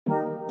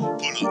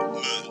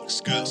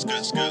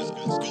skirt,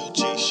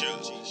 Gucci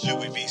shirt,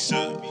 Louis V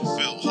shirt,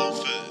 felt whole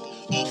third,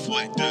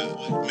 off-white dirt,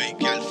 make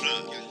gal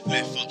flirt,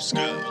 left up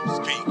skirt,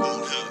 pink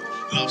won't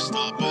hurt, love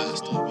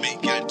starburst,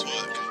 make gal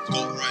twerk,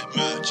 got right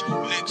merch,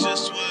 legs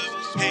just swerve,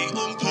 hate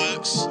on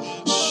perks.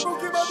 Shh.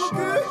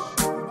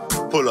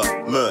 Pull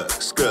up, Merc,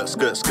 skirt,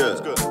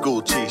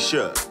 Gucci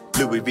shirt,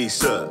 Louis V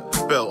shirt,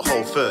 belt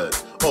whole third,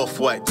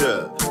 off-white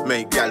dirt,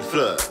 make gal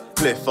flirt,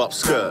 lift up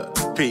skirt,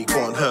 peak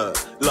won't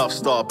hurt, love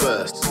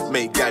starburst,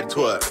 make gal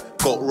twerk,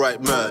 got right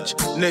merch,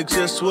 niggas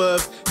just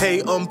swerve,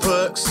 hate on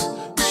perks.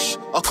 Shh,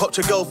 I copped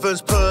your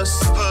girlfriend's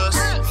purse.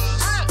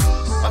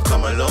 I've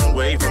come a long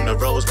way from the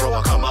roads, bro,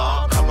 I come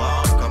on.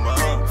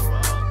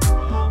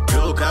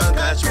 You can't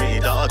catch me,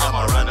 dog, I'm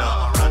a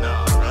runner.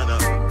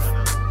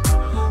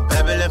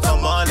 If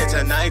I'm on it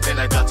tonight in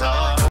the gutter.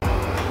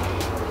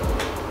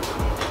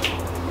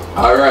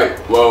 Alright,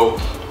 well,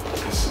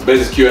 it's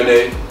business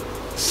Q&A.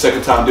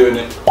 Second time doing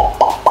it.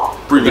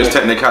 Previous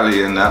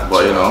technicality in that,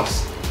 but you know.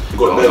 You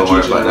got no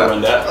worries like that.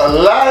 A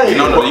lie! You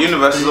know, the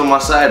universe is on my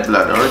side,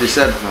 blood. I already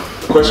said.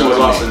 The question was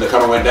asked and the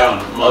camera went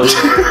down. What was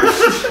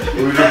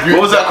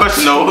that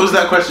question though? What was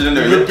that question in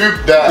there?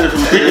 Rebuke that.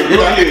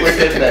 That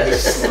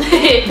wickedness.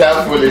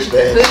 That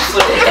foolishness.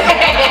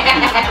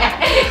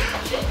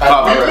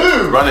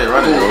 Run it, bro.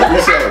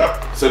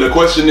 So the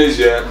question is,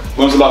 yeah,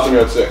 when was the last time you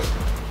had sex?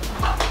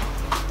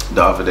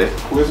 The other day.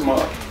 Where's my...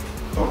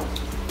 Oh.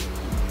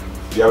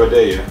 The other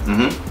day, yeah?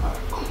 Mm-hmm.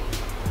 Alright, cool.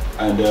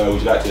 And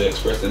would you like to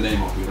express the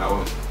name of who that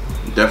was?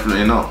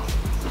 Definitely not.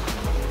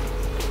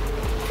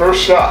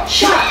 First shot.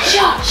 How's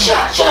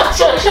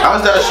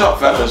that a shot,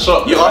 fam? That's a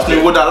shot. You asked me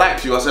would I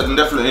like to, I said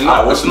definitely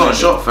not. It's not a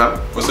shot, fam.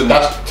 What's the name?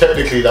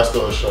 That's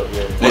not a shot,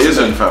 yeah. It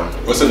isn't, fam.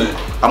 What's the name?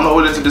 I'm not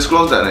willing to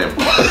disclose that name.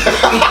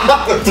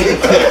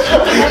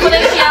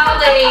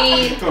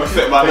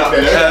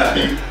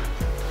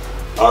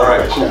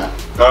 Alright, cool.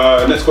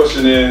 Next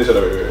question is, wait,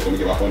 let me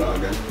get my phone out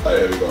again. Alright,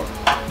 here we go.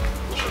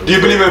 Do you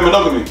believe in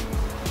monogamy?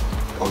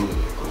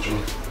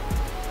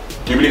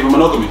 Do you believe in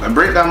monogamy? And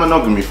break down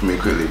monogamy for me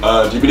quickly.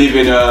 Do you believe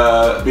in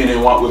being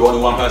with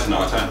only one person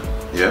at a time?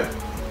 Yeah.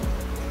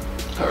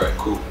 Alright,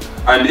 cool.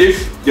 And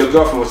if your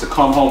girlfriend was to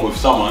come home with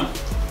someone,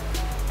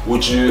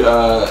 would you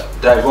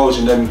divulge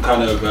in them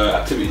kind of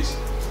activities?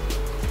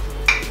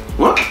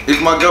 What? If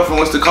my girlfriend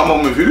was to come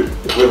home with who?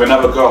 With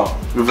another girl.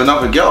 With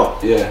another girl?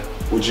 Yeah.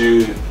 Would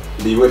you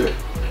be with it?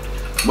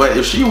 But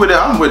if she with it,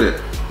 I'm with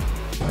it.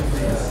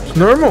 It's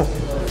normal.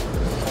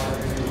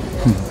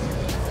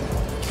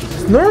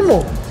 It's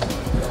normal.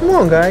 Come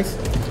on, guys.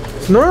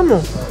 It's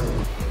normal.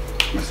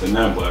 That's a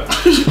name, boy.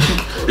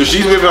 If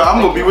she's with it,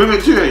 I'm gonna be with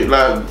it too.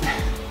 Like,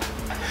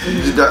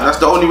 that's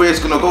the only way it's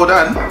gonna go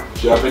down.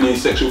 Do you have any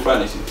sexual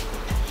fantasies?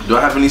 Do I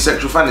have any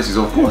sexual fantasies?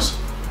 Of course.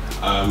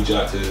 Would you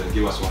like to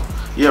give us one?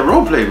 Yeah,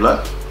 role play,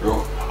 blood.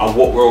 Role? And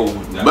what role?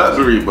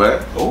 Burglary, boy.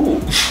 Oh.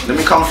 Let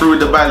me come through with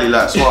the belly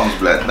like swans,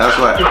 blood. That's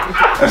right.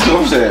 That's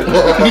what I'm saying.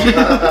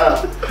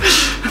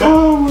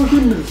 Oh my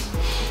goodness.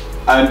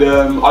 And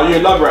are you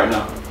in love right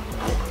now?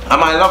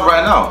 Am I in love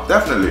right now?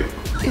 Definitely.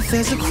 If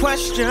there's a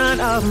question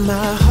of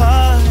my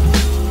heart,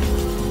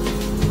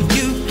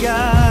 you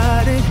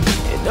got it.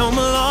 It don't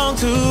belong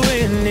to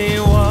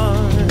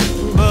anyone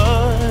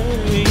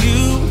but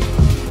you.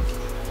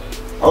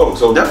 Oh,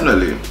 so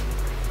definitely.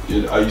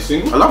 Are you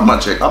single? I love my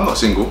chick. I'm not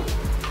single.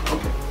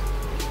 Okay.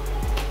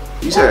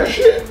 You said.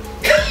 Shit.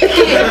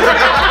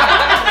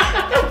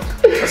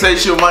 I say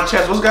shit with my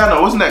chest. What's going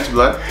on? What's next,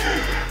 blood?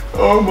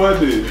 Oh my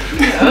dude.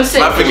 I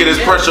forget there's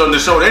pressure on the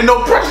shoulder. Ain't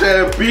no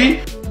pressure,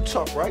 B.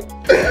 Tough, right?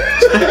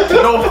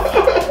 No.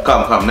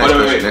 Come. Next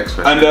question. Next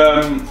question.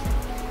 And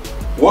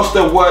what's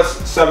the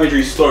worst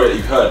savagery story that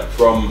you've heard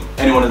from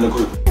anyone in the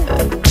group?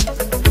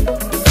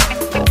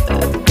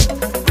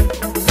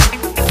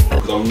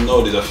 Because I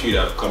know there's a few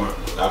that have gone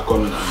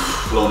and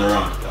flown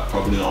around that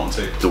probably not on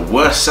tape. The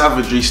worst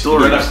savagery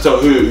story. You don't have to tell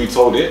who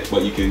told it,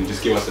 but you can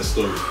just give us the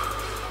story.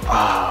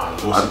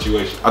 Or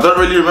situation. I don't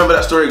really remember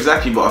that story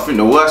exactly, but I think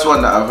the worst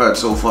one that I've heard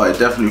so far is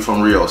definitely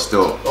from Rio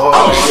still.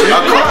 Oh, shit.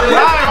 I can't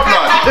lie,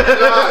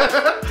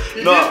 blood.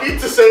 You didn't need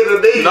to say the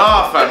name.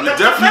 Nah, fam, it's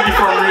definitely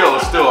from Rio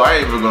still. I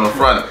ain't even gonna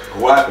front.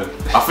 What happened?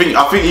 I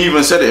think he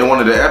even said it in one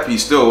of the epis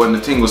still when the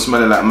thing was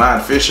smelling like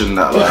mad fish and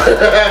that. Like,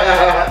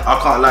 I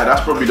can't lie,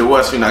 that's probably the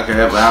worst thing that could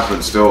ever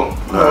happen still.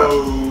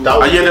 That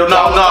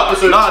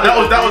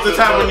was the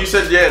time when you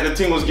said the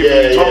thing was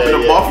giving me top in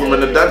the bathroom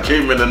and the dad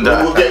came in and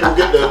that. We'll get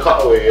the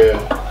cutaway, yeah.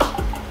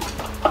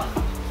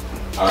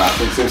 Alright, I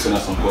think Simpson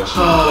has some questions.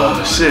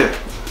 Oh shit.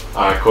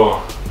 Alright, cool.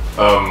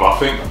 I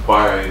think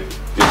by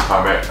this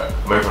time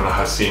everyone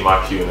has seen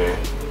my Q&A.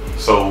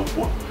 So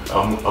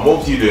what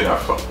was you doing at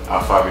 5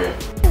 AM?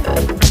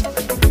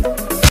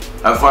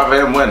 At 5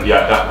 AM when?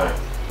 Yeah, that night.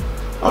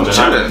 I'm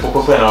chilling.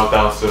 What playing? I was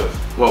downstairs.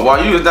 Well,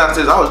 while you was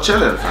downstairs, I was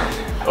chilling, fam.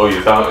 Oh, you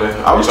was down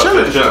there? I was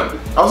chilling, fam.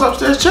 I was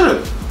upstairs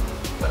chilling.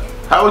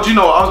 How would you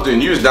know what I was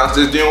doing? You was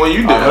downstairs doing what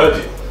you did. I heard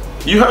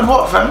you. You heard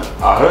what, fam?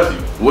 I heard you.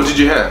 What did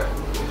you hear?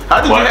 How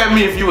did you hear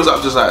me if you was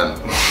up to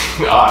something?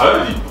 I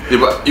heard you. Yeah,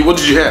 but what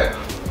did you hear?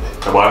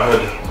 Well, I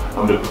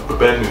the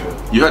bed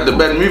moving. You heard the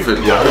bed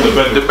moving? Yeah, I heard the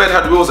bed. The bed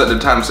had wheels at the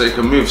time, so it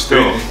could move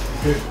still.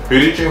 Who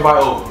did you invite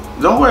over?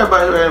 Don't worry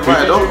about who I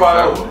invited Who did you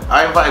invite over. over?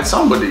 I invited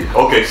somebody.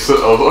 Okay,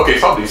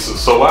 somebody.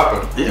 So what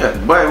happened?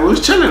 Yeah, but we was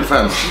chilling,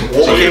 fam. So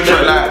She you came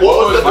to like,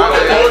 what was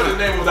the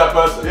name of that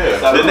person?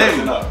 Yeah. the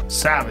name.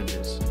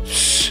 Savages.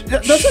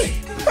 That's it.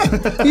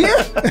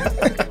 Yeah.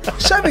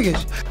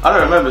 Savages. I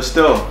don't remember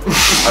still.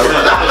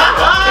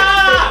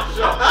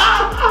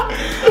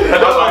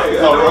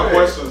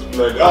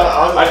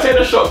 I take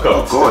a shortcut.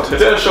 Oh, God. I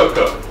take a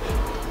shortcut.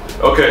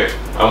 Okay.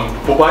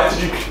 But why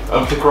did you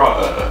pick her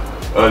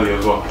out early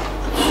as well?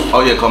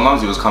 Oh yeah, cause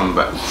Mumsy was coming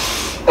back.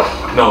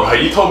 No,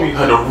 you told me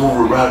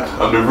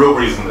the real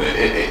reason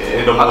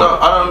in the morning.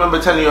 I don't remember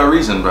telling you a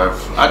reason, bruv.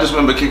 I just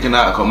remember kicking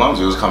out cause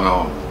Mumsy was coming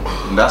home.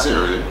 And that's it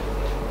really.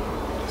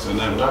 So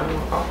then, You know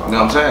what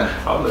I'm saying?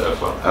 I'll let her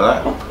fly.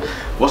 Alright.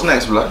 What's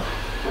next, blood?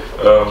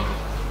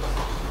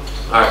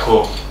 Alright,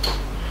 cool.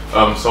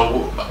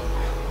 So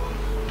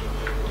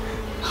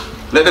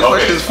Let the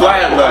questions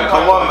fly, blood.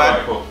 Come on, man.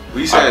 Alright, cool.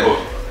 We said.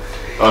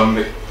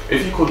 Alright, cool.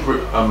 If you could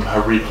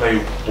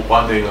replay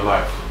one day in your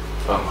life,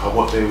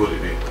 what day would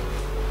it be?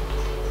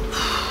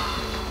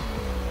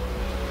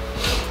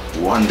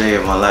 One day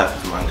of my life,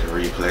 if man can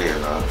replay it, you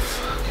know.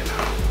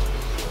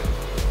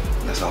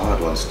 That's a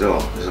hard one still.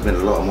 There's been a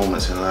lot of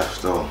moments in life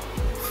still.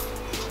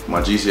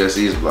 My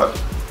GCSEs, blood.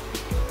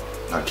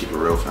 I'll keep it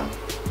real, fam.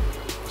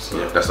 So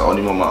yeah, that's the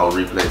only moment I'll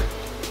replay.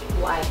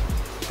 Why?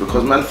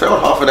 Because man failed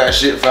half of that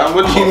shit, fam.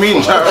 What do you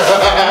mean, Jared?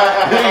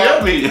 You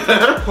get me?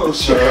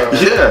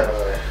 Yeah.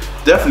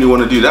 Definitely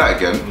want to do that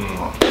again.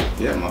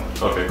 Yeah, man.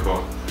 Okay,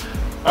 cool.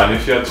 And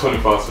if you had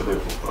 24 hours to live,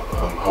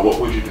 what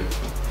would you do?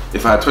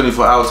 If I had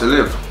 24 hours to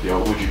live, Yeah,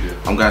 what would you do?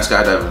 I'm going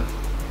skydiving.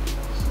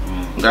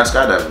 I'm going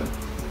skydiving.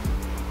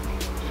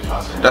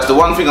 That's the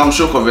one thing I'm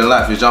shook of in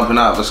life, is jumping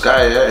out of the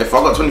sky. Yeah? If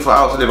I got 24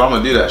 hours to live, I'm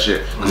gonna do that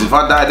shit. Because if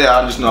I die there,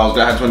 I just know I was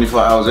gonna have 24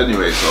 hours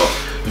anyway. So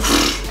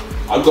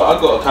I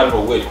got a kind of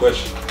a weird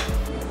question.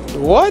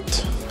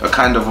 What? a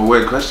kind of a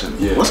weird question.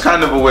 Yeah. What's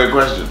kind of a weird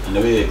question?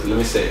 Let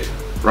me say it.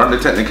 Run the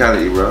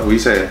technicality, bro. What you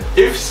saying?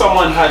 If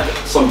someone had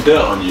some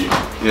dirt on you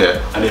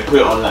Yeah. and they put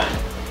it online,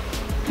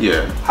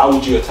 Yeah. how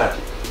would you attack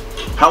it?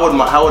 How would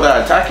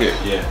I attack it?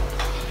 Yeah.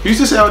 You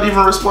used to say I would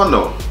even respond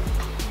though.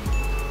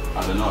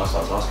 I don't know, that's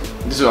what I was asking.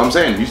 This is what I'm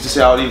saying. You used to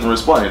say I would even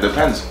respond. It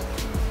depends.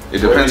 It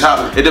depends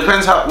how. It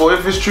depends how. Well,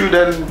 if it's true,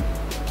 then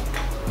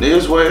it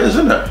is what it is,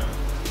 isn't it?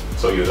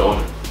 So you'd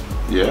own it.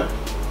 Yeah.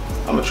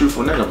 I'm a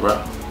truthful nigga, bro.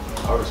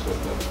 I respect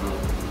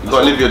that. You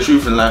gotta live your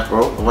truth in life,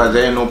 bro. Otherwise,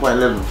 there ain't no point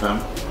living, fam.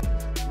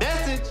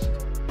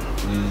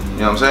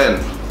 You know what I'm saying?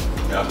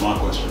 Yeah, that's my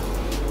question.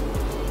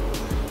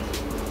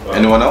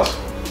 Anyone else?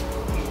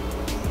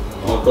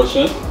 One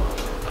question?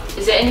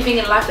 Is there anything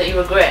in life that you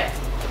regret?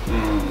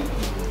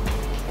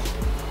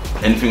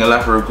 Anything in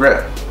life I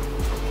regret?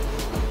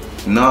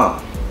 Nah.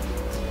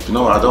 You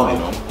know what? I don't, you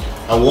know.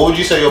 And what would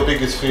you say your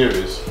biggest fear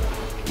is?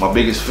 My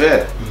biggest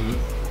fear?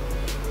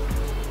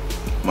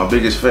 My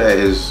biggest fear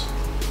is...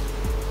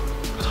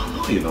 I don't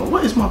know, you know.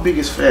 What is my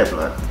biggest fear,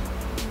 blood?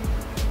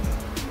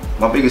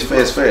 My biggest fear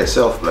is fear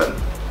itself, blood.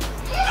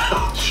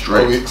 Oh,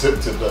 Straight. we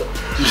accepted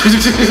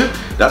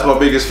that. That's my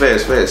biggest fear,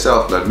 is fear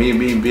itself, blood. Me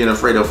being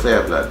afraid of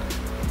fear, blood.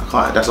 I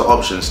can't, that's an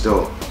option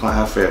still. I can't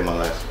have fear in my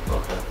life.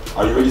 Okay.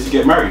 Are you ready to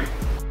get married?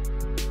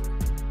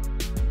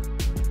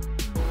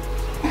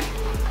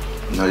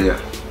 Not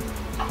yet.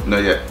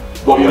 Not yet.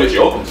 What would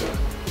you open to?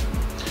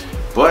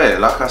 Boy,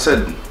 like I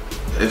said,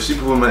 if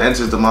Superwoman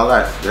enters my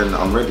life, then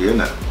I'm ready,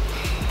 innit?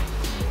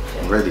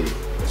 I'm ready.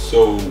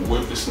 So,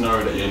 with the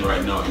scenario that you're in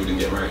right now, you wouldn't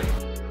get married?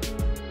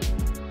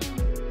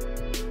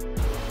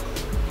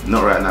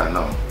 Not right now,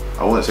 no.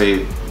 I wouldn't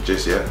say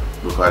just yet,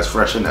 because it's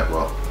fresh, innit,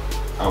 bro?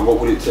 And what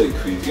would it take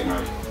for you to get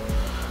married?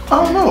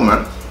 I don't know,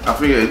 man. I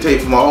think it'd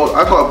take for my whole...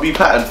 I gotta be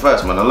patterned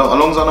first, man. As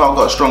long as I know I've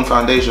got a strong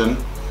foundation,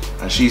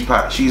 and she's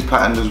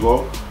patterned as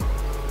well,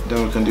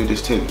 then we can do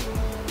this thing.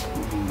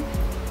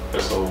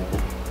 So,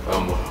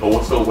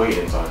 what's the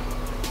waiting time?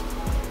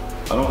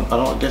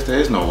 I guess there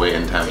is no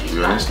waiting time, to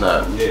be honest.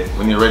 Like, Yeah.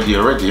 when you're ready,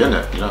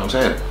 innit? You know what I'm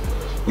saying?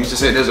 We used to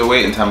say there's a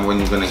waiting time when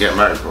you're gonna get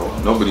married, bro.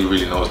 Nobody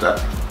really knows that.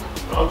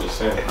 I'm just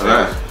saying.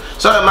 Alright.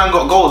 Certain man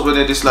got goals where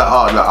they're just like,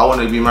 oh, like, I want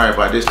to be married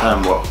by this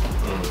time, but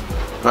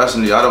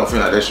personally, I don't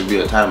think that there should be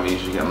a time when you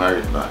should get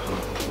married. Like,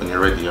 when you're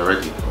ready,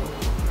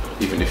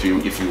 even if you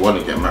want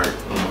to get married.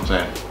 You know what I'm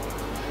saying?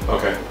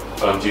 Okay.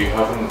 Do you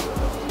have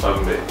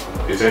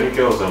is there any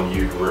girls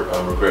you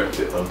regret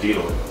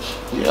dealing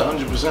with? Yeah,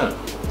 100%.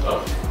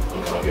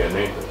 Can I get a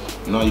name?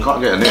 No, you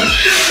can't get a name.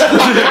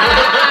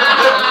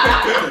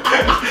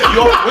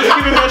 What you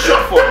giving me a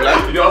shot for,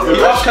 like? You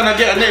asked, can I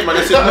get a name? And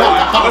I said, no,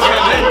 you can't get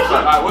a name.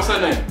 Alright, what's her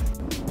name?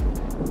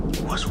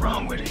 What's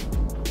wrong with it?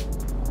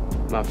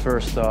 My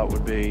first thought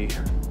would be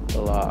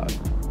alive.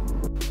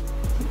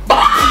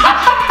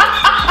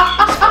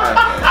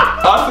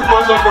 Ask the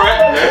question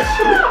correct, yes.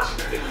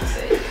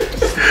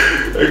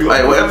 Hey,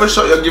 whatever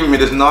shot you're giving me,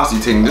 this nasty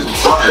thing, this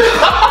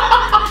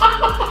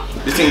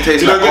thing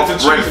tastes like off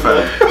bread,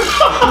 fam.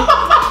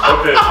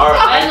 Okay.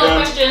 Alright, Final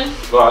question.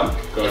 Go on.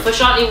 Go If on.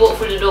 Ashanti walked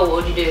through the door,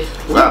 what would you do?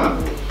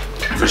 Fam,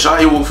 if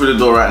Ashanti walk through the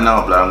door right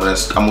now, blood,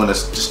 I'm gonna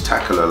just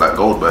tackle her like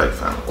Goldberg,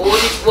 fam.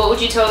 What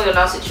would you tell her in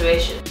that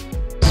situation?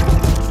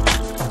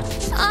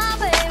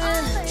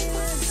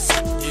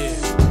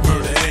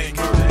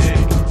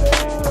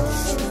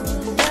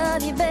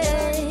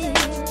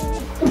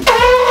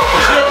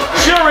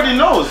 She already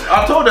knows.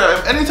 I told her,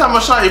 if anytime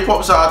Ashanti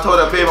pops out, I told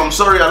her, babe, I'm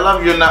sorry, I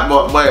love you and that,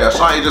 but boy,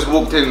 Ashanti just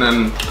walked in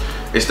and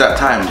it's that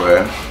time,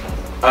 bro.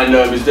 And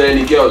is there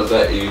any girls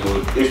that you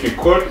would, if you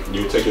could,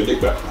 you would take your dick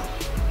back?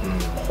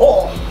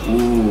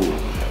 Ooh.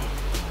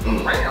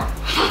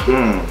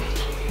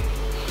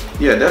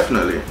 Yeah,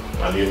 definitely.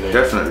 I need a name.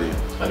 Definitely.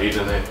 I need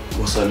a name.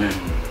 What's her name?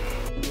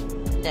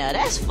 Now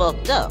that's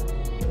fucked up.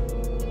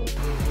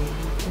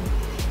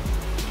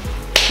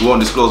 We won't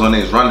disclose our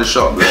names. Run the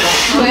shot, bro.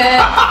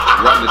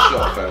 Run the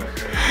shot, fam.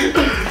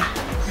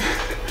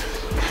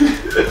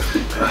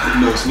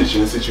 No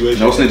snitching situations.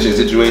 No snitching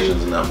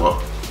situations and that,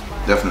 but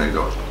definitely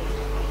though.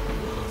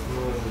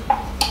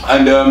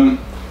 And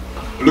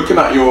looking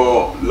at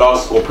your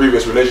last or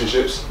previous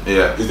relationships,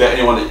 Yeah. is there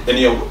any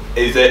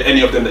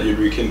of them that you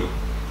rekindle?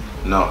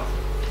 No.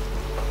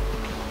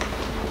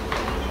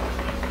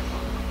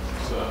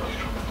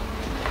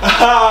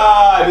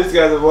 Ah, this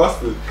guy's a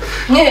bastard.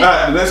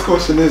 Alright, the next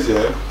question is, You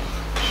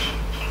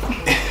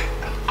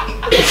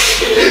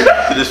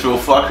just feel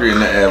fuckery in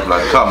the air,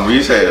 like, come, what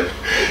you saying?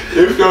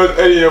 if there was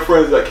any of your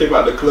friends that came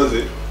out the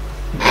closet,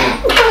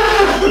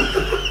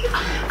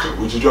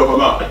 would you drop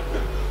them out?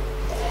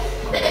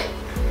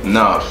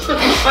 No.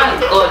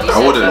 Thank God you I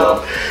said wouldn't no.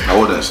 though. I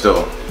wouldn't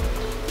still.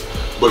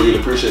 But you'd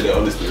appreciate their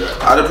honesty,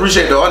 right? I'd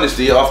appreciate the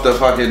honesty after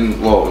fucking,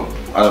 well,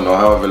 I don't know,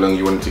 however long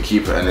you wanted to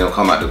keep it and they'll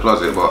come out the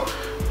closet, but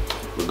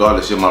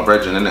regardless, you're my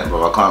brethren, innit,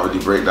 bro? I can't really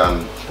break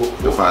down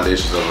the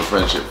foundations of a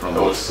friendship from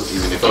even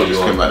if you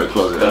just came out the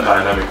closet. That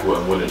dynamic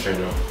wouldn't change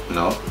up.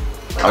 No.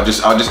 I'll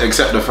just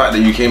accept the fact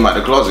that you came out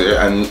the closet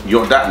and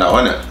you're that now,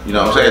 innit? You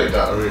know what I'm saying?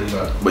 I read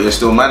that. But you're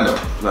still man though.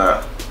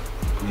 Like,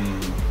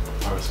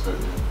 I respect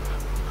it.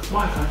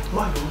 My guy.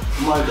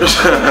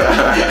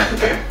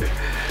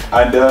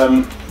 And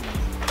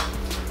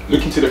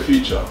looking to the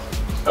future,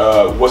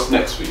 what's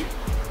next for you?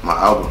 my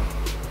album.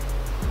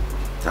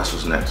 That's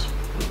what's next.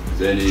 Is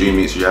there any Dream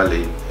meets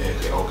reality.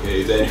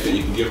 Okay, is there anything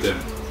you can give them?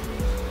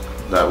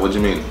 Like, what do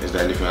you mean? Is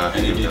there anything I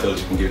can Any give them?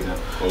 details you can give them?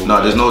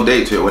 No, there's no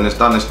date to it. When it's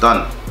done, it's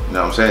done. You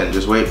know what I'm saying?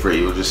 Just wait for it.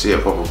 You'll just see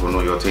it pop up on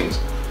all your things.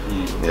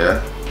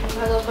 Yeah? I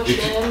got a question.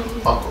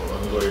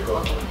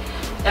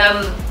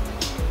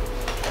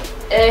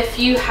 If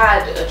you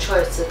had a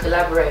choice to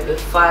collaborate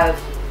with 5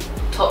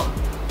 top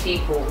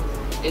people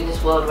in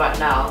this world right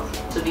now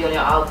to be on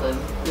your album,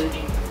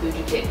 who'd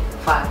you pick?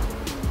 5.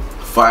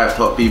 5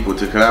 top people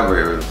to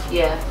collaborate with.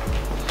 Yeah.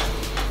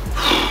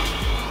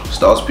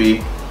 Styles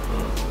P,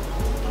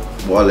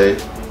 Wale,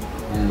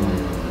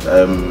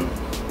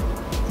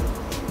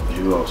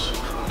 who else?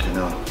 Fucking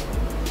hell.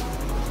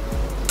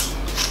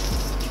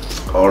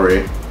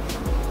 R.A.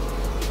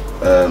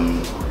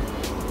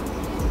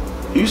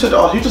 Who just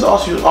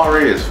asked you who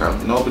R.A. is,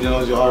 fam? Nobody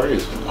knows who R.A.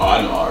 is. Oh,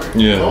 I know R.A.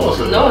 Yeah. No one's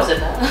in that.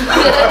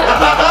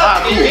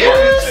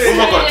 We've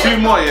got 2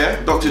 more,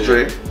 yeah? Dr.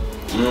 Dre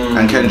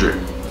and Kendrick.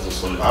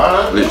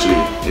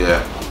 Literally,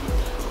 yeah.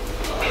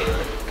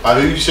 And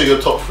who do you say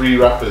your top 3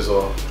 rappers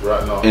are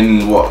right now?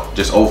 In what?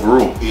 Just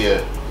overall?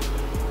 Yeah.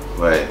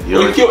 Right.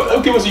 Well,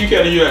 give us a UK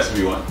and a US if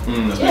you want.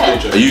 That's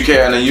Yeah. A UK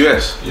and a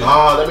US?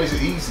 Ah, that makes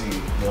it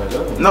easy.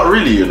 Not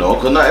really, you know,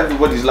 because not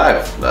everybody's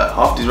live. Like,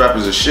 half these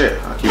rappers are shit.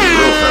 I keep it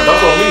real, fam.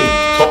 That's what I mean.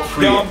 Top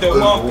 3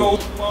 overall.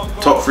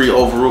 Top 3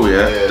 overall,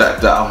 yeah? Yeah.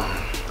 That I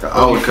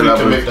Only would 3 to make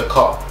collaborate. the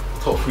cut.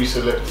 Top 3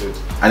 selected.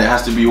 And it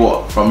has to be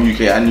what? From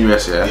UK and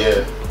US, yeah?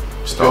 Yeah.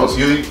 Styles.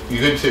 You're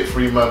going to take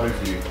 3 man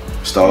with you.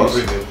 Styles.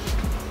 You bring him.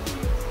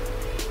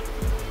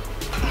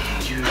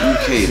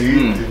 UK. See,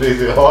 it makes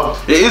it hard.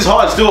 It is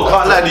hard still,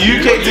 can't lie. The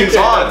UK thing's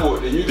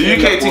hard. The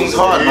UK thing's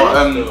hard,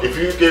 but If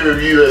you gave him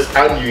US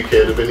and UK,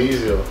 it'd have been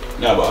easier.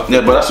 Yeah, but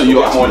that's what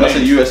you asked me. more That's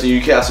the US and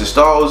UK. I said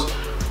Styles,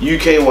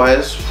 UK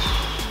wise.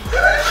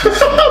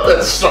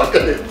 That's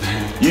struggling.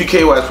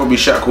 UK wise probably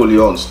Shaq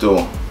Leon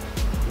still.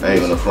 I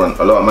ain't on the front.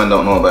 A lot of men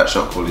don't know about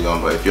Shaq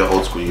Leon, but if you're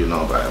old school, you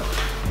know about him.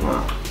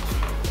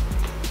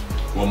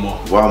 One more.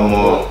 One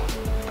more.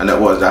 And that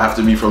was, that have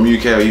to be from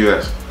UK or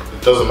US?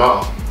 It doesn't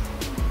matter.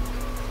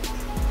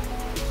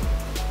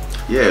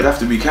 Yeah, it'd have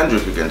to be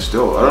Kendrick again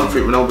still. I don't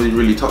think nobody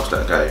really touched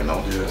that guy, you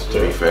know, to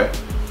be fair.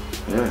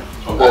 Yeah.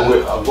 I've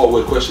got a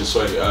weird question,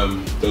 sorry.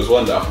 There was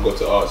one that I forgot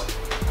to ask.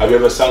 Have you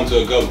ever sang to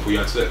a girl before you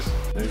had sex?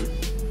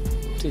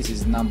 This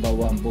is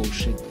 #1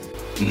 bullshit.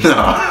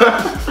 Nah.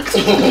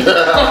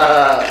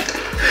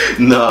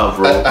 Nah,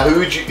 bro. And who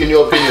would you, in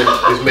your opinion,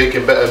 is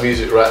making better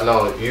music right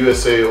now?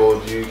 USA or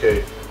the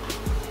UK?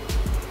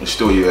 It's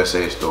still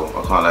USA still.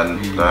 I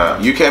can't lie.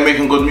 UK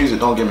making good music,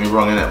 don't get me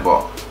wrong, innit,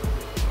 but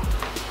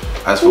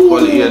as for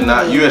quality and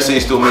that, USA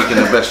is still making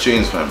the best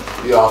tunes, fam.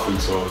 Yeah, I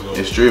think so as well.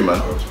 It's true,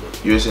 man.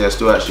 USA is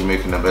still actually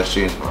making the best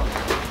tunes, man.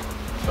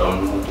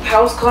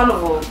 How's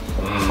Carnival?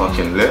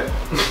 Fucking lit.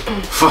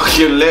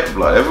 Fucking lit,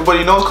 blood.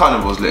 Everybody knows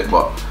Carnival's lit,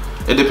 but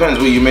it depends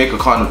where you make a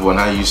carnival and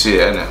how you see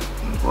it, innit?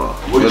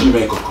 What did you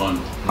make of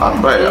Carnival?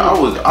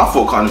 I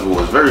thought Carnival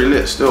was very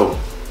lit still.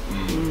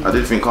 I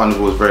did think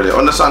Carnival was very lit.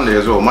 On the Sunday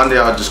as well. Monday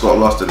I just got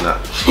lost in that.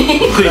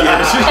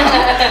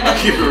 I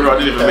keep it real, I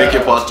didn't even make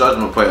it past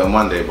Judgment Point on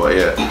Monday, but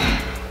yeah.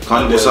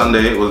 Carnival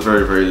Sunday was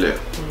very, very lit.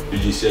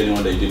 Did you see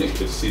anyone that you didn't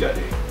expect to see that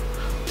day?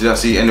 Did I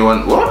see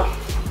anyone? What?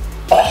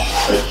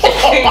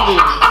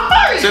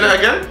 Say that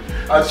again?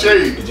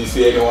 Did you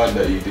see anyone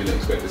that you didn't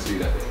expect to see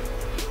that day?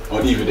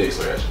 On either day,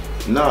 sorry,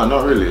 actually. No,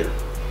 not really.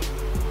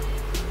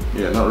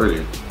 Yeah, not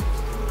really.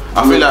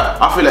 I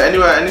feel like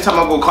anywhere, anytime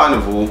I go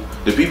Carnival,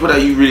 the people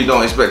that you really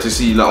don't expect to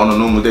see like on a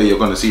normal day, you're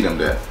gonna see them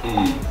there. You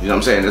know what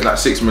I'm saying? There's like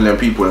 6 million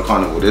people in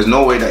Carnival. There's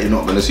no way that you're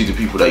not gonna see the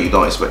people that you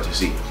don't expect to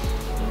see. You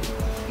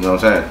know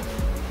what I'm saying?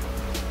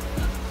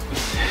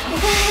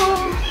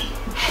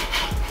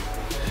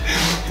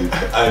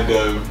 And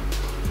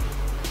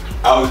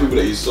out of the people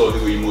that you saw, who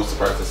were you most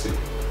surprised to see?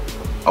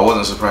 I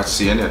wasn't surprised to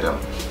see any of them.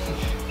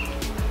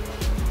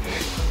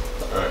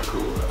 Alright,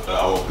 cool.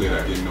 I won't play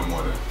that game no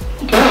more then.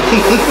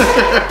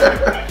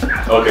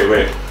 Okay,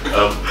 wait.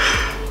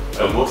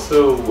 What's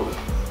the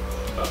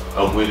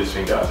weirdest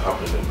thing that has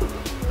happened in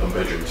a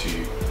bedroom to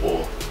you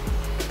or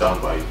done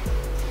by you?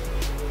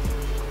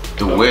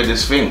 The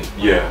weirdest thing?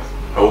 Yeah.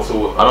 I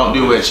don't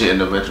do weird shit in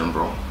the bedroom,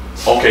 bro.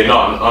 Okay, no,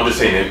 I'm just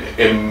saying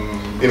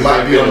it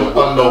might be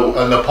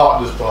on the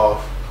partner's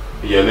behalf.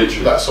 Yeah,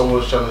 literally. That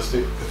someone's trying to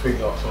stick the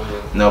finger up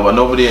somewhere. No, but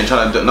nobody ain't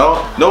trying to do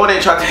no one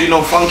ain't trying to do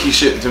no funky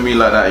shit to me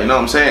like that, you know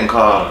what I'm saying?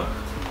 Car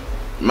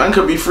man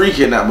could be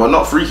freaky in that, but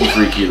not freaky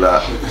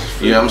like.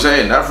 You know what I'm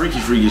saying? That freaky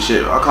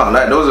shit, I can't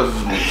like those are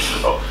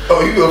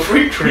Oh, you a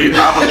freak?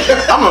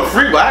 I'm a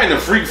freak, but I ain't a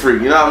freak,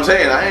 you know what I'm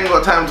saying? I ain't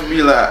got time to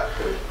be like,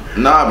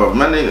 nah, bro,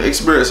 man ain't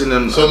experiencing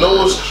them. So no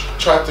one's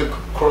tried to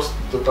cross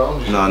the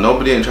boundaries? No,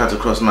 nobody ain't tried to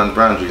cross man's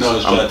boundaries. No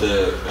one's tried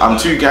to... I'm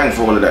too gang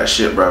for all of that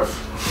shit, bruv.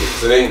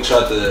 So they ain't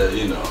tried to,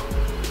 you know,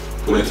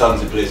 put their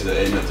tongues in places that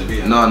ain't meant to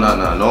be in. No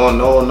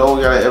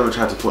guy ever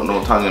tried to put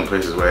no tongue in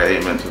places where it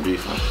ain't meant to be,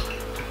 fam.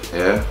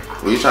 Yeah?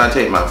 What are you trying to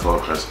take man for,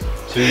 Chris?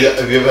 So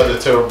have you ever had a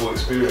terrible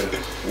experience?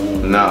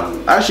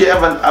 No. Actually,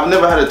 I've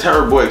never had a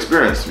terrible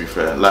experience, to be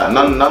fair. Like,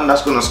 none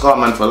that's gonna scar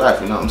man for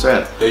life, you know what I'm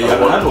saying? Yeah, you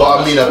haven't had one.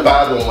 But I mean a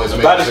bad one was a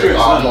bad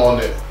experience. I'm not on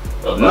it.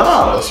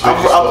 No,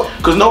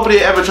 because nobody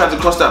ever tried to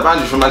cross that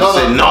boundary for man to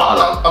say no.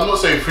 I'm not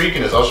saying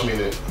freakiness, I just mean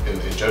in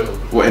general.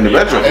 What, in the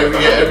bedroom?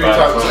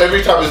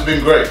 Every time it's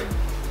been great.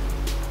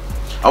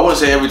 I wouldn't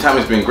say every time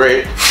it's been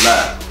great,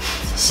 like,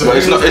 so but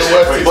it's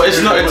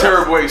not a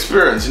terrible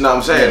experience, you know what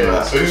I'm saying? Yeah,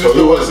 like, so who's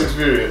the worst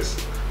experience?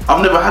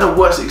 I've never had a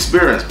worse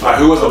experience. Like,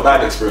 who was a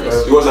bad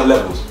experience? Who wasn't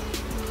Levels?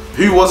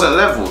 Who wasn't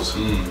Levels?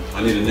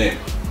 I need a name.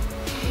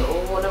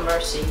 Lord of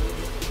mercy.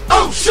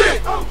 Oh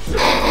shit! Oh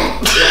shit!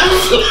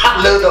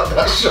 Load up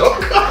that shot.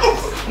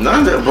 None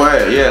of that,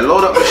 boy. Yeah,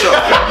 load up the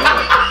shotgun.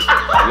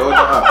 Yeah. Load it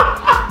up.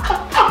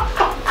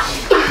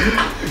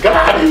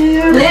 Got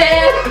him.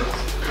 Yeah.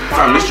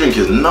 Fam, this drink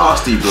is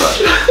nasty, blood.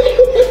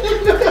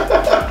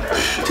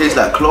 Tastes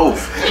like clove.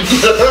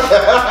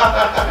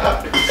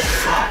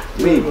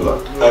 Me,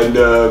 blood. And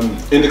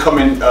in the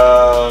coming,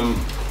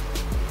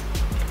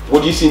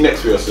 what do you see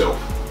next for yourself?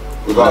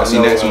 What I see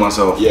next to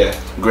myself? Yeah.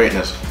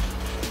 Greatness.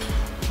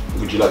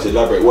 Would you like to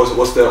elaborate?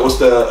 What's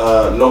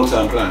the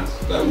long-term plans?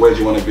 Like, where do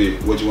you want to be?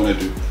 What do you want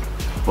to do?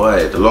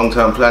 Boy, the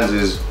long-term plans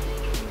is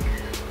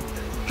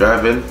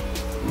driving,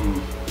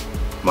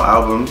 my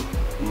album,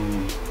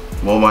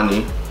 more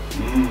money,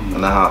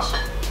 and a house.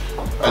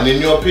 And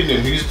in your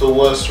opinion, who's the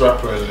worst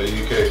rapper in the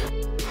UK?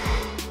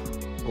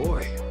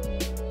 Boy,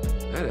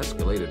 that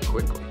escalated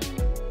quickly.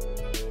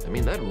 I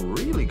mean, that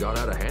really got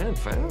out of hand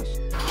fast.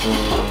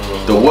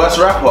 The worst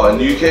rapper in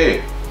the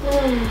UK?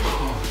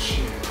 Oh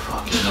shit,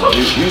 fucking no.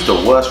 Who's the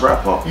worst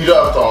rapper? You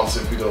don't have to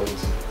answer if you don't want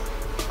to.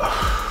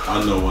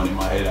 I know one in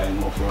my head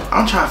anymore for it.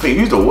 I'm trying to think,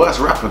 who's the worst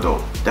rapper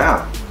though?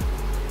 Damn.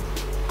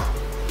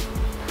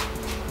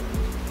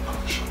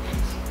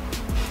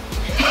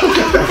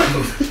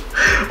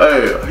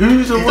 Hey,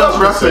 who's the worst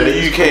rapper in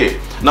the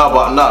UK? No,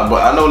 but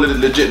I know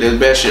legit there's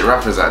bare shit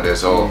rappers out there,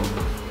 so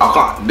I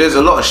can't. There's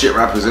a lot of shit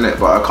rappers in it,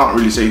 but I can't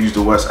really say who's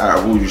the worst out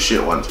of all you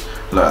shit ones.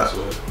 Like,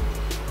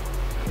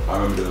 I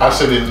remember that. I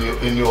said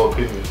in your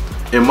opinion.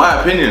 In my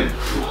opinion,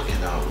 fucking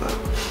hell, man.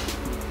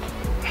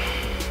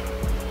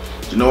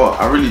 Do you know what?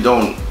 I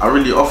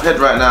really off head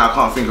right now. I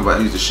can't think about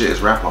who's the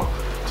shittest rapper.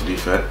 To be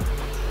fair.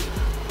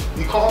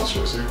 You can't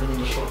answer it, so you've been in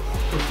the shot.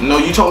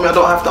 No, you told me I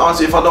don't have to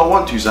answer if I don't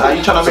want to, so how are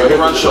you trying to make me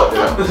run shot?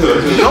 No,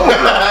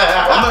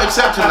 I'm not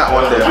accepting that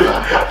one there.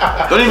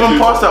 Don't even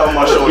pass that on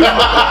my shoulder.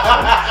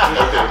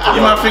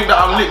 You might think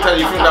that I'm licked and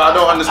you think that I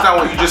don't understand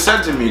what you just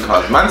said to me,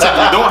 cuz. Man said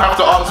you don't have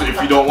to answer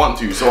if you don't want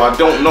to, so I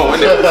don't know,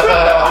 innit? You know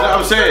what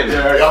I'm saying?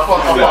 Yeah, I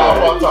fucked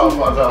up.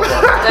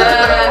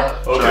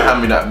 Try to hand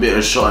me that bit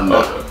of shot and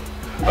that.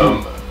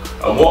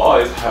 And what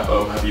artists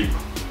have you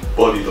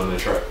bodied on the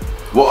track?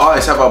 What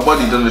artists have I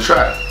bodied on the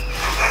track?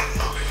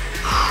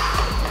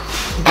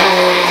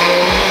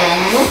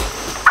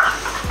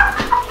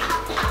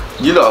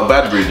 You lot are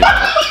bad breed, you know.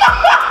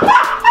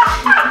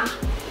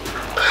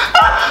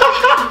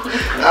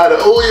 Out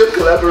of all your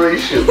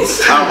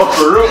collaborations, Out of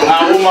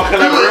all my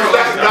collaborations.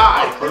 that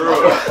guy?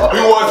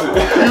 Who was it?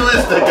 Who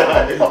is the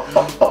guy?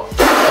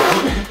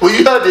 Well,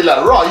 you heard it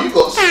like, raw, you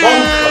got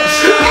spunkers.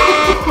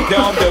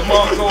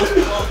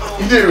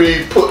 You didn't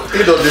really put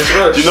in on this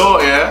verse. You know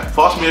what, yeah?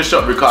 Pass me a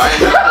shot because I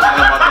ain't got none of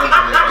my guns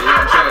in there. You know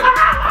what I'm saying?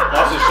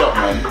 Pass a shot,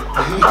 man.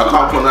 I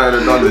can't put none of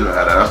the guns in like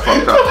that. That's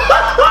fucked up.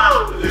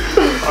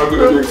 I'll go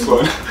to the next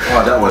one.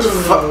 Oh, that was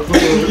fucked.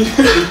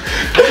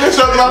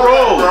 Shut my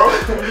roll, bro.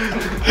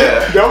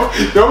 Yeah.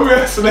 Don't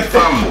mess with next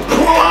one.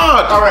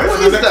 Alright, so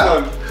the next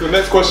one. So the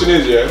next question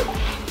is, yeah.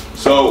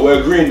 So we're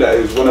agreeing that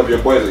it was one of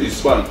your boys that you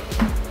spun.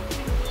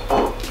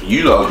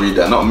 You lot agreed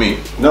that, not me.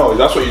 No,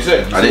 that's what you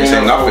said. I didn't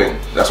say nothing.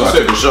 That's why I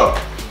took a shot.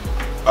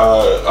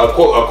 I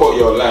caught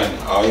your line.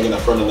 I ain't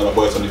gonna throw none of my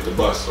boys underneath the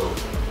bus, so.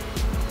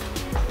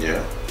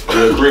 Yeah.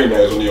 You're agreeing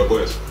that it's one of your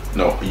boys?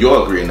 No,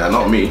 you're agreeing that,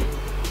 not me.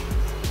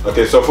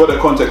 Okay, so for the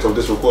context of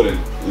this recording,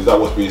 is that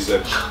what's being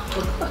said?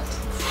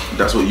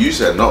 That's what you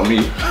said, not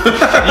me.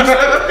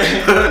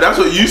 That's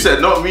what you said,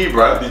 not me,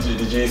 bro.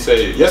 Did you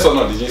say yes or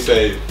no? Did you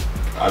say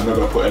I'm not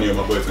gonna put any of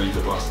my boys underneath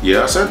the bus?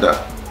 Yeah, I said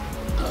that.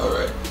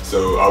 Alright.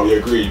 So are we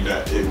agreeing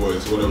that it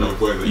was one of my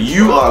boys that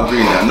you are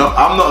agreeing that. No,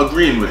 I'm not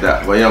agreeing with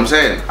that. But you know what I'm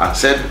saying? I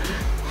said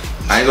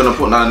I ain't gonna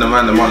put none of the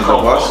man under the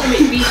bus.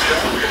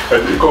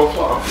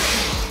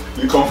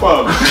 You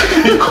confirm.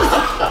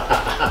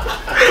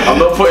 I'm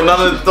not putting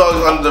none of the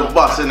dogs under the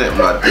bus, innit,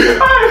 blood?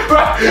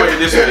 Wait,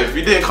 listen, if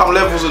you didn't come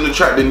levels on the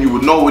track, then you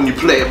would know when you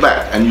play it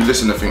back and you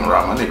listen to think,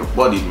 right, my nigga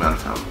bodied, man,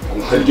 fam.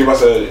 Can you give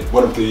us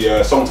one of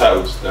the song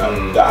titles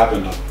that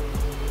happened now?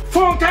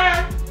 Funky!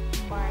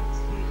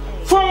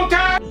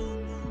 Funky!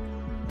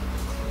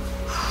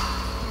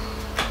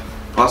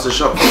 Pass the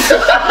shot. I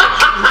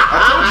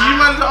told you,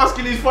 man,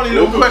 asking these funny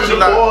little questions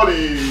like...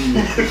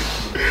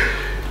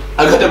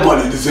 I got the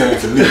money to say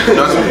to me.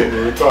 That's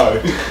it.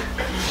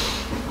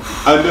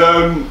 And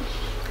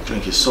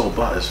drink is so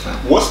butters, fam.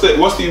 What's the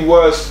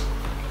worst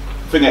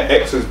thing that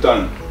X has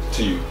done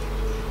to you?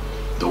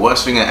 The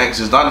worst thing that X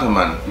has done to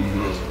man?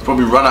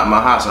 Probably run out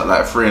my house at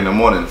like 3 in the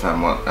morning,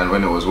 fam, and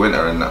when it was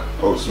winter and that.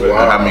 Oh, sweet.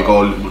 And had me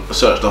go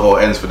search the whole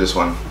ends for this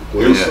one.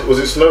 Was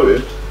it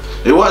snowing?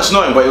 It wasn't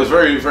snowing, but it was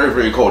very, very,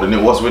 very cold, and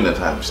it was winter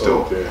time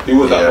still. Okay. Who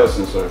was that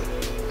person, sorry?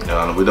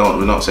 No,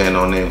 we're not saying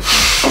no names.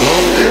 So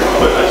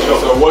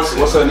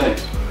what's her name?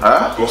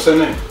 Huh? What's her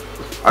name?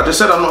 I just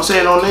said I'm not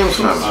saying no names,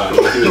 fam.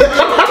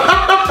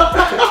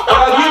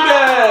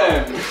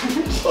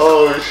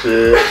 Oh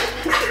shit.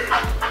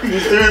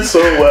 He's doing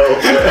so well.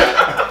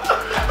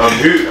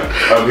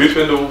 Who's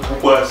been the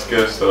worst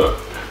guest on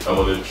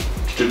the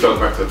Strip Dog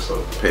Max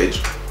episode?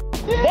 Paige.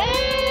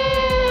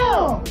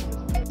 Damn!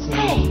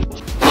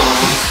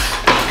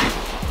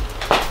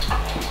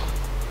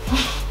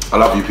 I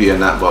love you, P, and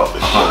that, but I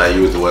can't lie,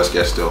 you was the worst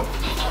guest still.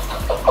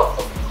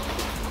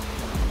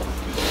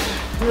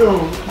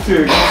 Yo,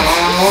 dude.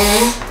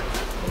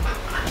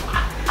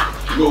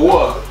 You go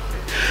what?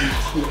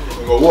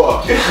 You go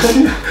what? I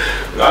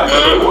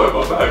don't know what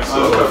about that.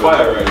 I'm on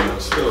fire right now.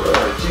 Still,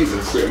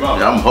 Jesus, sweet mouth.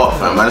 Yeah, I'm hot,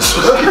 fam, man.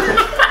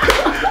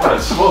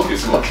 Smoking.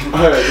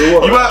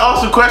 You might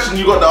ask a question,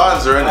 you got the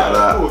answer, innit?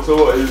 Like. Cool. So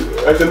what?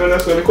 I didn't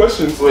ask any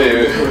questions.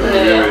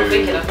 I'm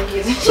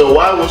thinking. So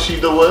why was she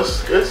the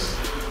worst guest?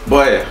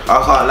 Boy, I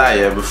can't lie,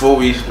 yeah, before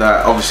we,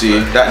 like,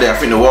 obviously, that day I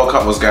think the World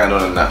Cup was going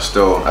on and that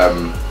still,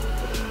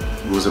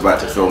 we was about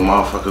to film,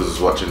 motherfuckers was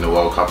watching the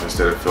World Cup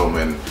instead of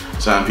filming.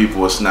 Certain people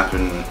were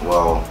snapping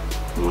while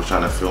we were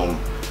trying to film.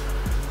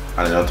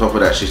 And then on top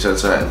of that, she said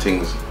certain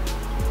things.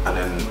 And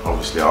then,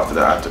 obviously, after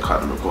that, I had to cut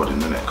the recording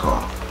in that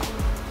car.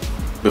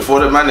 Before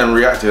the man then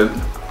reacted,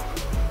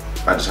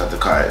 I just had to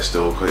cut it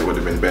still, because it would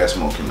have been bare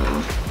smoke in the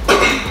room.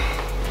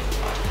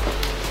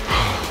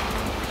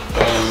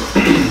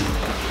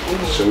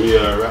 Should we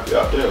wrap it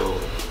up there? Or?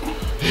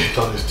 He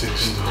done his thing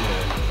still.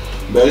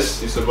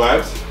 Bez, you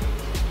survived?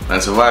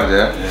 And survived,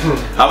 yeah?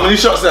 How many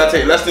shots did I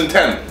take? Less than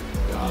 10?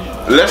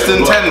 Less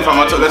than 10, fam.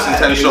 I took less than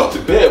 10 shots.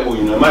 It's debatable,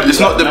 you know. It's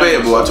not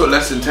debatable. I took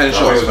less than 10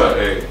 shots.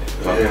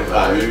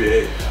 Maybe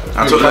 8.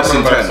 I took less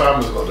than 10.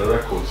 Simon's got the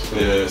records.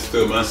 Yeah,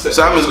 still, man.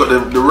 Simon's got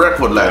the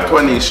record like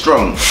 20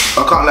 strong.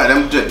 I can't lie,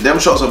 them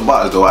shots are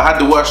butters though. I had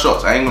the worst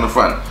shots, I ain't gonna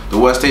front. The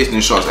worst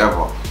tasting shots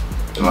ever.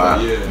 Nah,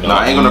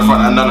 I ain't gonna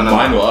front none of them.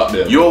 Mine were up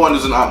there. Your one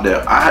isn't up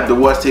there. I had the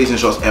worst tasting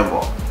shots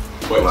ever.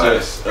 But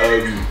yes,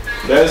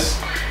 Des,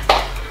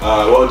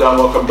 well done,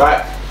 welcome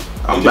back.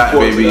 I'm back,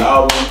 baby.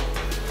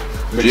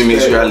 Dream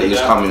Meets Reality is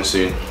yeah. coming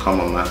soon.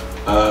 Come on, man.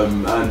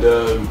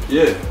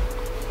 Yeah,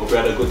 hope you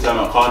had a good time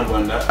at Carnival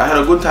and that. I had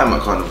a good time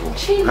at Carnival.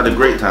 I had a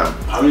great time.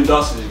 How many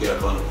dances did you get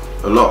at Carnival?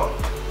 A lot.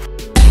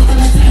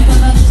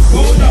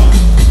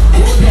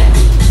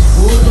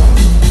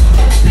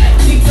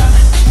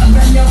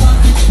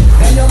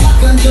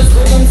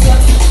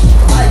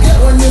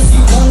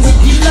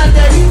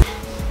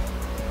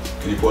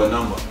 Can you put a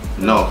number?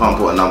 No, I can't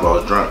put a number. I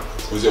was drunk.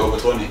 Was it over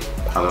 20? I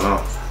don't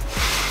know.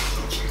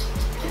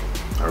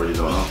 I really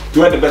don't know.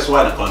 Who had the best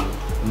wine at Carnival?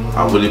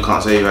 I really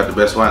can't say who had the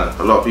best wine.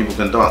 A lot of people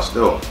can dance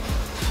still.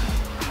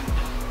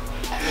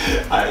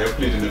 You're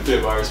pleading the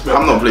fifth, I respect.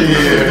 I'm not pleading the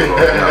fifth, bro.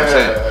 You know what I'm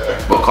saying?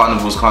 But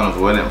carnival's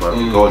carnival, innit, bro?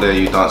 You go there,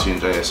 you dance, you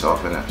enjoy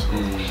yourself, innit? So.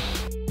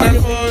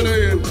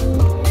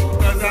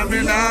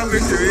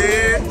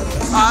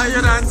 Are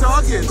you done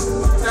talking?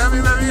 Tell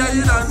me, baby, are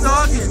you done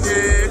talking?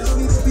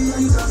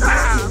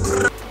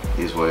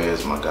 He's what he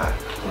is, my guy.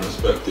 I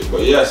respect it.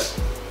 But yes,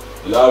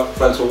 love,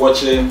 thanks for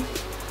watching.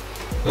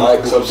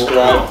 Like,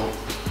 subscribe,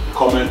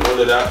 comment, all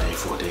of that. They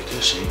thought they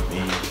could shake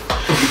me.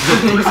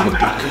 They thought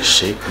they could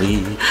shake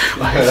me.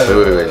 Wait,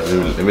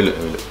 let me look.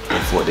 They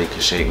thought they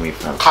could shake me,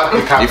 fam.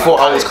 You thought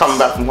I was coming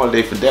back from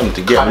holiday for them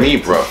to get me,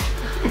 bro.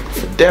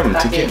 For them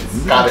to get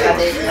me. Got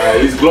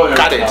it. He's glowing.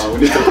 Got it. Now. We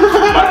need to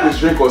back this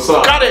drink or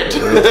something. Got it.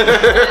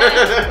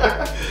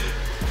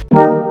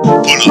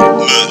 Pull up,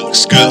 Merc,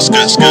 skirt,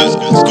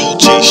 gold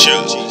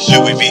t-shirt,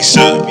 Louis V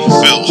shirt,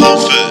 belt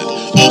Holford,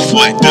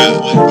 off-white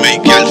dirt,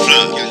 make gal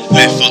flirt,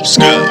 left up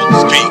skirt,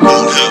 pink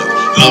on her,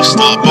 love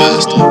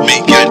starburst,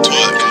 make gal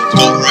twerk,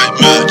 got right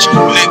merch,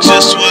 legs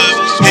just swerve,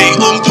 hate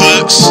on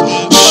perks.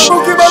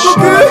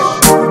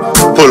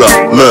 Pull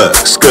up, Merc,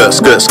 skirt,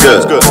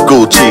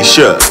 gold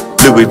t-shirt,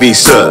 Louis V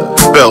shirt,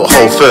 belt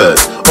Holford,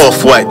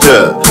 off-white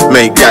dirt,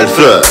 make gal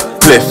flirt,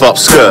 lift up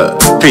skirt,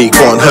 peak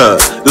on her,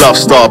 love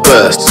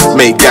starburst,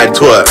 make gal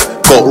twerk,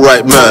 got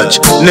right merch,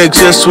 niggas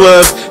just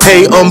swerve,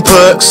 hate on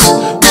perks.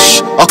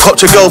 I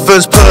copped your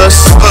girlfriend's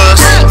purse.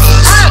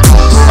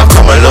 I've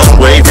come a long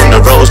way from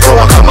the rose,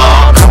 bro. Come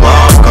on.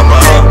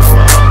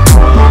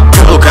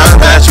 You can't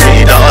catch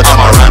me, dog. I'm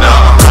a runner.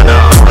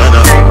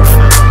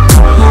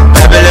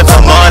 Baby, if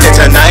I'm on it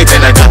tonight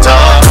in the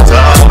gutter.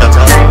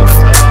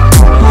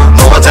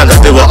 More time to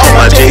do it on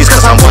my G's,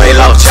 cause I'm way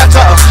loud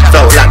chatter.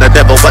 Felt like the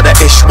devil, but the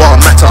ish won't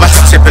matter.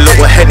 Sip a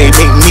little Henny,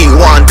 make me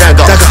one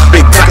dagger.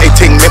 Big platty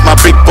ting, make my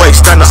big boy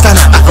stand up. I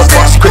can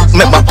boss quick,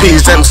 make my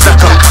P's them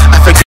stack up.